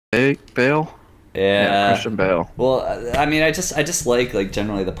Bale? Yeah, Yeah. Christian Bale. Well, I mean, I just like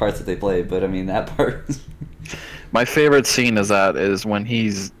generally the parts that they play, but I mean that part My favorite scene is when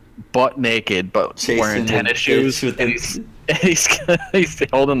he's butt naked but wearing chasing the tennis bitch shoes with and the. he's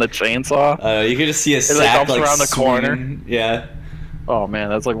holding the chainsaw. You can just see a It like sack comes like around the corner. swinging. Yeah. Oh man,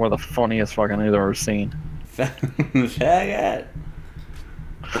 that's like one of the funniest fucking things I've ever seen. Faggot.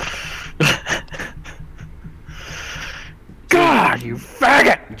 God, you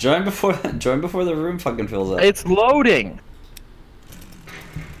faggot! Join before the room fucking fills up. It's loading.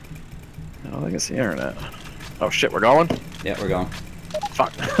 I don't think it's the internet. Oh shit, we're going? Yeah, we're going.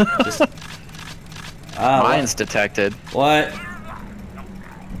 Fuck. Just. Ah, Mine's detected. what?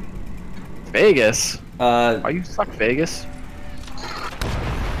 Vegas? Uh, Are you suck Vegas?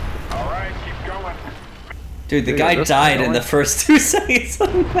 Alright, keep going. dude, the Dude, guy this died is in the first 2 seconds.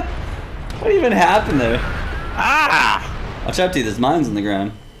 What even happened there? Ah! Watch out, dude. There's mines on the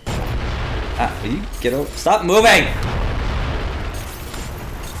ground. Ah, will you get over? Stop moving!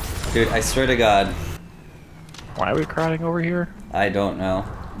 Dude, I swear to God, Why are we crowding over here? I don't know.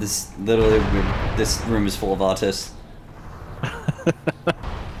 This room is full of autists.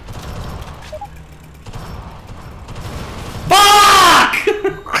 Fuck!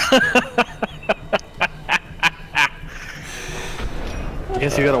 I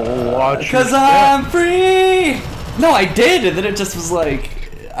guess you gotta watch. Cause I'm free. No, I did, and then it just was like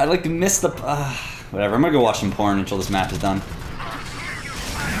I like missed the. Whatever. I'm gonna go watch some porn until this map is done.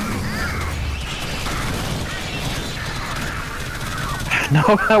 No,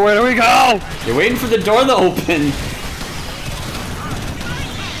 where do we go? You're waiting for the door to open.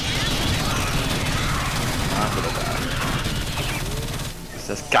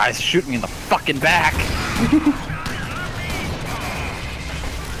 This guy's shooting me in the fucking back.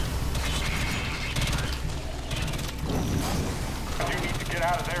 You need to get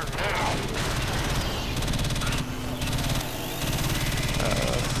out of there now.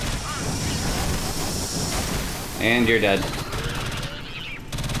 And you're dead.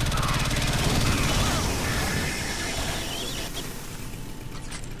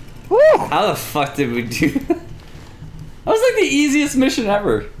 Woo! How the fuck did we do that? That was like the easiest mission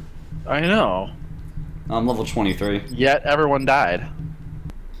ever. I know. I'm level 23. Yet everyone died.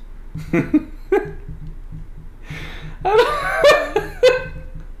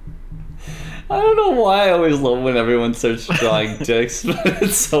 I don't know why I always love when everyone starts drawing dicks, but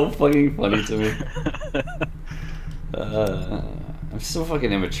it's so fucking funny to me. I'm so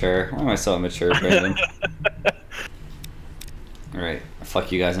fucking immature. Why am I so immature, Brandon? Alright,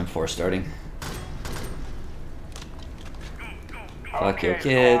 fuck you guys, I'm 4 starting. Fuck your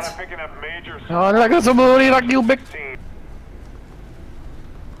kids. I'm picking up major Oh, I got some booty like you big. scene.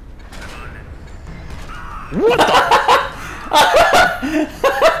 What the?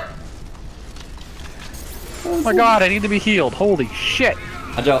 Oh my god, I need to be healed. Holy shit.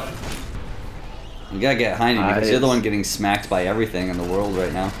 I don't. You gotta get behind me because you're the Nice. one getting smacked by everything in the world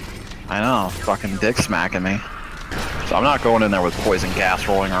right now. I know, fucking dick smacking me. So I'm not going in there with poison gas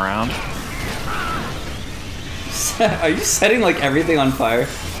rolling around. Are you setting like everything on fire?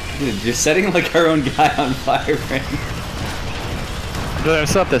 Dude, you're setting like our own guy on fire, man. I'm gonna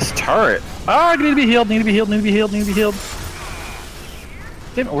set up this turret. Oh, I need to be healed, need to be healed, need to be healed, need to be healed.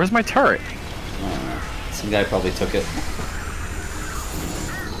 Damn it, where's my turret? Some guy probably took it.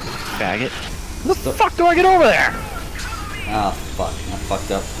 Faggot. What the fuck do I get over there? Ah, fuck. I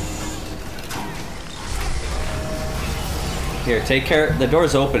fucked up. Here, take care. The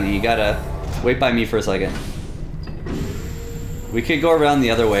door's open. You gotta wait by me for a second. We could go around the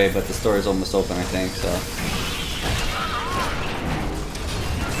other way, but this door is almost open, I think, so.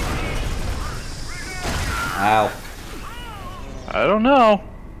 Ow. I don't know.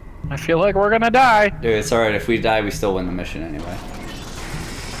 I feel like we're gonna die. Dude, it's alright. If we die, we still win the mission anyway.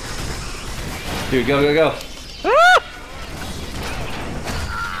 Dude, go, go, go. Ah!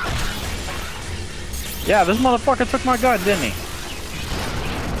 Yeah, this motherfucker took my gun, didn't he?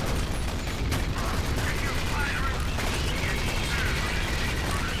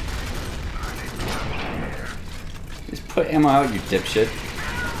 Just put ammo out, you dipshit.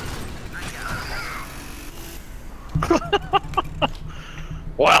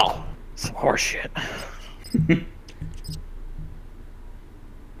 Well, some horseshit.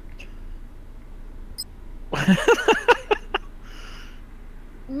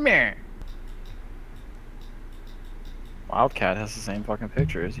 Meh. Wildcat has the same fucking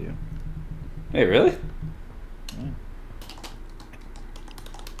picture as you. Hey, really?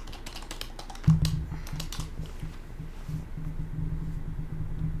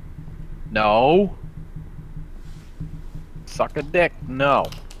 No. Suck a dick. No.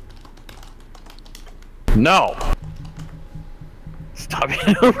 No. Stop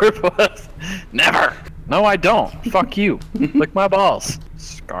being overbooked. Never. No, I don't. Fuck you. Lick my balls.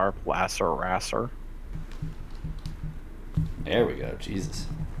 Scarp, lasser, rasser. There we go. Jesus.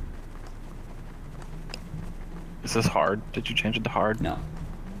 Is this hard? Did you change it to hard? No.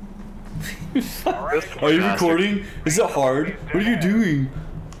 Are you recording? Is it hard? What are you doing?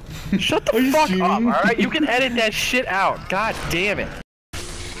 Shut the fuck up, alright? You can edit that shit out. God damn it.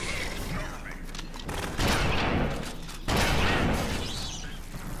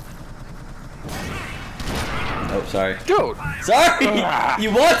 Oh, sorry. Dude! Sorry!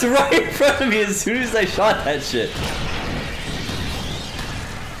 You walked right in front of me as soon as I shot that shit.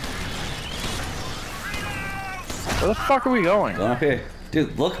 Where the fuck are we going? Going up here.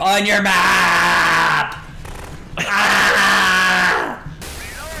 Dude, look on your map! Ah!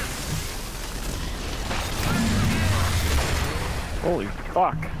 Holy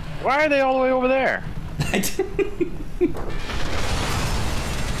fuck. Why are they all the way over there?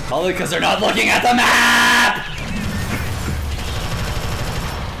 Probably because they're not looking at the map!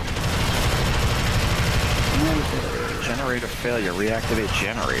 Generator failure. Reactivate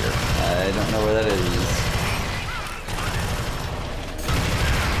generator. I don't know where that is.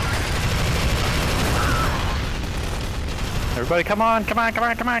 Everybody, come on, come on, come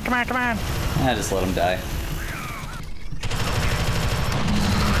on, come on, come on, come on. I just let him die.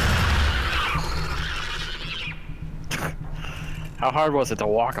 How hard was it to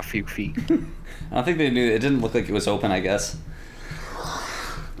walk a few feet? I don't think they knew. It didn't look like it was open, I guess.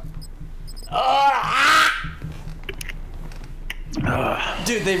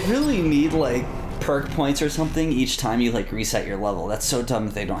 Dude, they really need like perk points or something each time you like reset your level. That's so dumb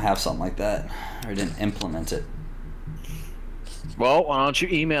that they don't have something like that or didn't implement it. Well, why don't you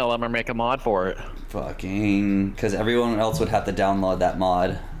email them or make a mod for it? Fucking, because everyone else would have to download that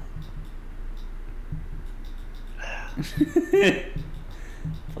mod.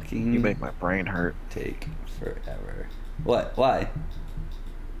 Fucking. You make my brain hurt. Take forever. What? Why?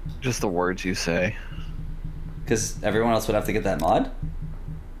 Just the words you say. Because everyone else would have to get that mod?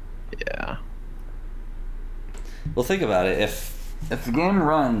 Yeah. Well, think about it. If the game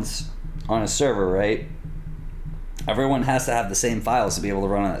runs on a server, right? Everyone has to have the same files to be able to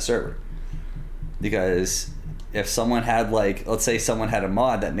run on that server. Because if someone had like, let's say someone had a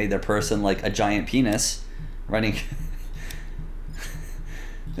mod that made their person like a giant penis running,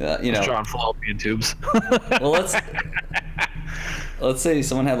 you know. John fallopian tubes. Well, let's say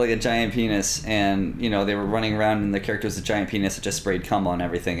someone had like a giant penis and, you know, they were running around and the character was a giant penis that just sprayed cum on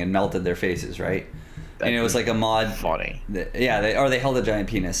everything and melted their faces, right? And it was like a mod. Funny. Yeah, they held a giant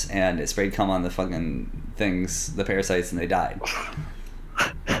penis and it sprayed cum on the fucking things, the parasites, and they died.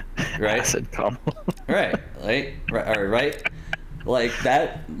 Right? Acid cum. Right. Right. Like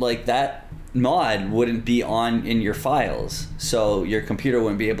that mod wouldn't be in your files, so your computer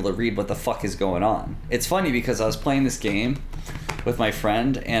wouldn't be able to read what the fuck is going on. It's funny because I was playing this game with my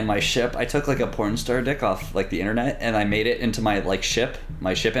friend and my ship. I took like a porn star dick off like the internet and I made it into my ship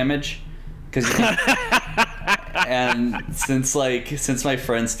image. And since my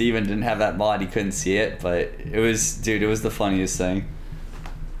friend Steven didn't have that mod, he couldn't see it, but it was the funniest thing.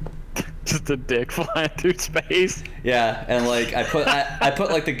 Just a dick flying through space. Yeah, and like I put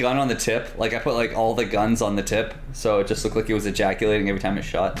like the gun on the tip, like I put like all the guns on the tip, so it just looked like it was ejaculating every time it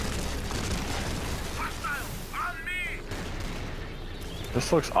shot.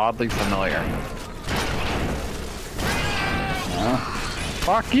 This looks oddly familiar.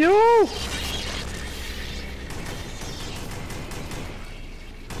 Fuck you!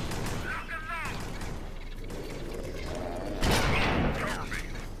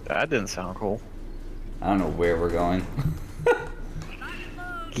 That didn't sound cool. I don't know where we're going.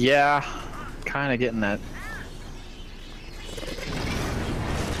 Yeah, kind of getting that.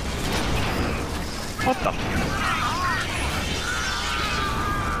 What the?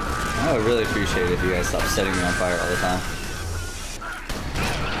 I would really appreciate it if you guys stopped setting me on fire all the time.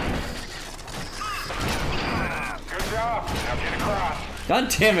 Good job. Now get across. God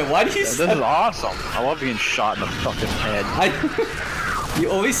damn it, why do you This is awesome. I love being shot in the fucking head. You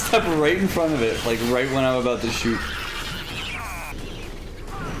always step right in front of it, like right when I'm about to shoot.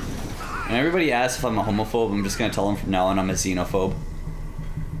 And everybody asks if I'm a homophobe, I'm just gonna tell them from now on I'm a xenophobe.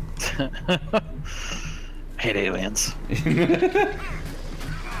 Hate aliens.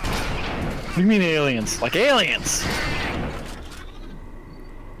 What do you mean aliens? Like aliens!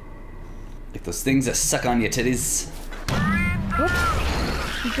 Like those things that suck on your titties.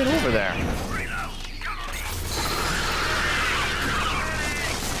 You get over there.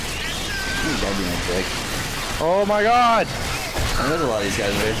 That'd be my dick. Oh my god! There's a lot of these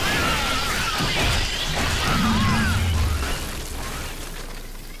guys, right?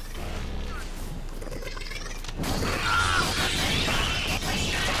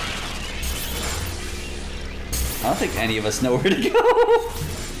 think any of us know where to go.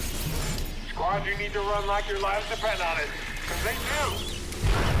 Squad, you need to run like your lives depend on it. Because they do.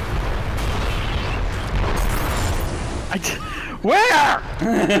 Where?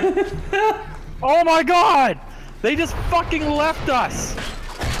 Oh my god! They just fucking left us!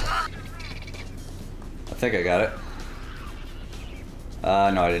 I think I got it.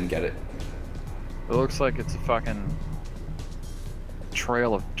 No, I didn't get it. It looks like it's a fucking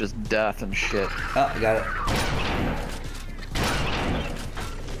trail of just death and shit. Oh, I got it.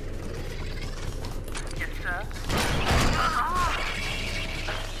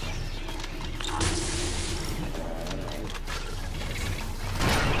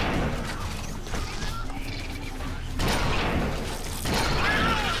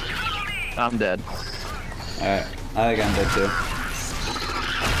 I'm dead. Alright, I think I'm dead too.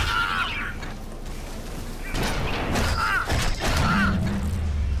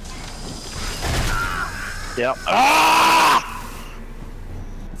 Yep. Ah!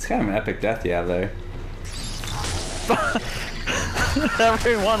 It's kind of an epic death you have there.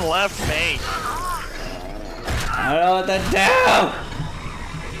 Everyone left me. I don't know what to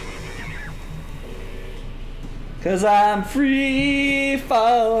do! Cause I'm free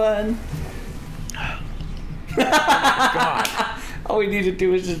falling. God. All we need to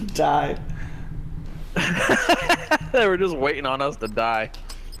do is just die. They were just waiting on us to die.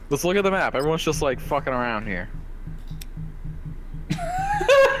 Let's look at the map. Everyone's just like fucking around here.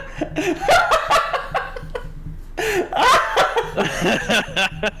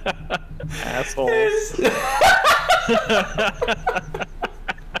 Assholes.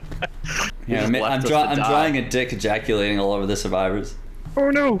 Yeah, I'm drawing a dick ejaculating all over the survivors. Oh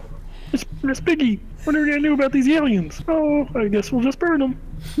no! Miss Piggy! What are we gonna do about these aliens? Oh, I guess we'll just burn them.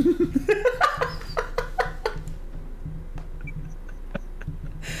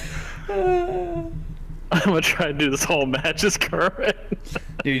 I'm gonna try to do this whole match as Kermit.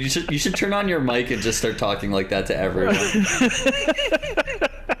 Dude, you should turn on your mic and just start talking like that to everyone.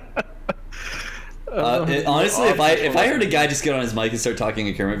 Honestly, if I heard a guy just get on his mic and start talking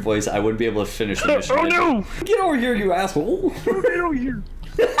in Kermit voice, I wouldn't be able to finish the mission. Oh no! Get over here, you asshole! Get over here!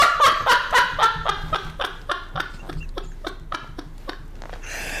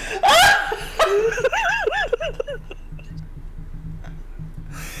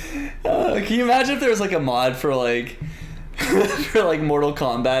 Can you imagine if there was like a mod for like for like Mortal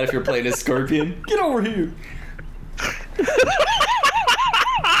Kombat if you're playing as Scorpion? Get over here!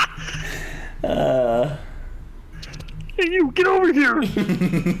 Hey you, get over here!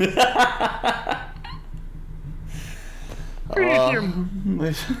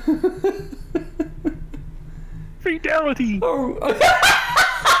 Fatality!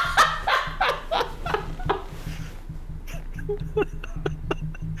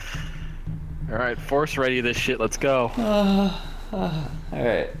 Alright, force ready this shit, let's go.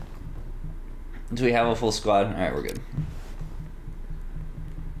 Alright. Do we have a full squad? Alright, we're good.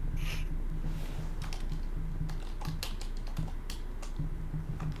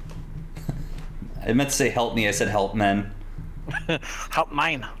 I meant to say help me, I said help men. Help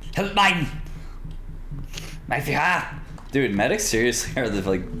mine. Help mine! Dude, medics seriously are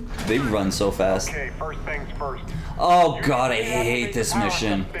like, they run so fast. Okay, first things first. Oh god, I hate this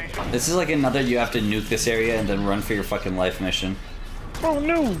mission. This is like another you have to nuke this area and then run for your fucking life mission. Oh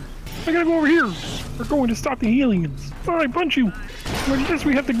no! I gotta go over here! We're going to stop the aliens. Oh, I punch you! I guess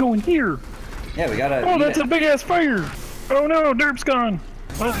we have to go in here. Yeah, we gotta. Oh, that's a big ass fire! Oh no, Derp's gone!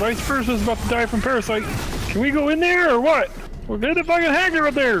 Well, Vice Versa's about to die from parasite. Can we go in there or what? We'll get the fucking hacker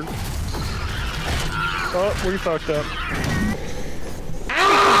up there! Oh, we fucked up.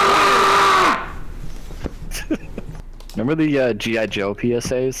 Remember the G.I. Joe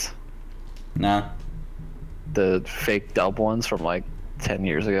PSAs? No. The fake dub ones from like 10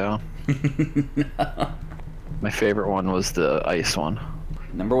 years ago? No. My favorite one was the ice one.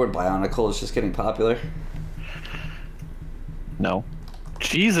 Remember when Bionicle is just getting popular? No.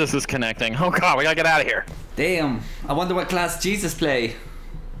 Jesus is connecting. Oh god, we gotta get out of here. Damn. I wonder what class Jesus play.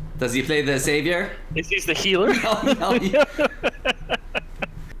 Does he play the Savior? Is he the healer? No.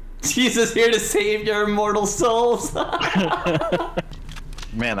 Jesus here to save your immortal souls. Man,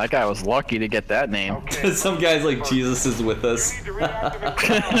 that guy was lucky to get that name. Okay, Some guy's like, Jesus is with us. you need to reactivate the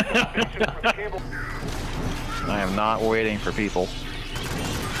power station for the cable. I am not waiting for people.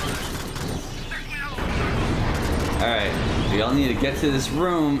 Alright, we all need to get to this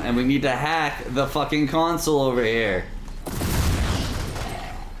room and we need to hack the fucking console over here.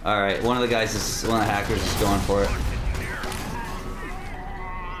 Alright, one of the hackers is going for it.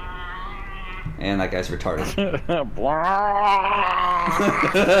 And that guy's retarded.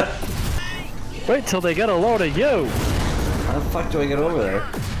 Wait till they get a load of you. How the fuck do I get over there?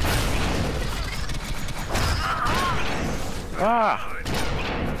 Ah.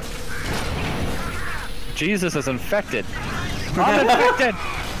 Jesus is infected. I'm infected.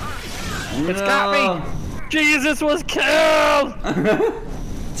 It's got me. Jesus was killed.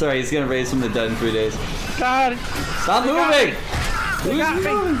 Sorry, he's gonna raise from the dead in 3 days. God. Stop moving! They got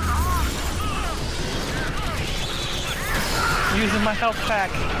me. Using my health pack.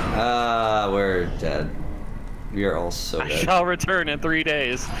 Ah, we're dead. We are all so I dead. shall return in 3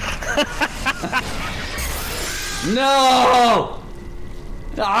 days. No!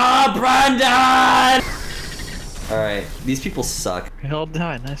 Ah, Brandon! Alright, these people suck. Well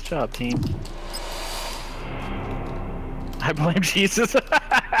done. Nice job, team. I blame Jesus.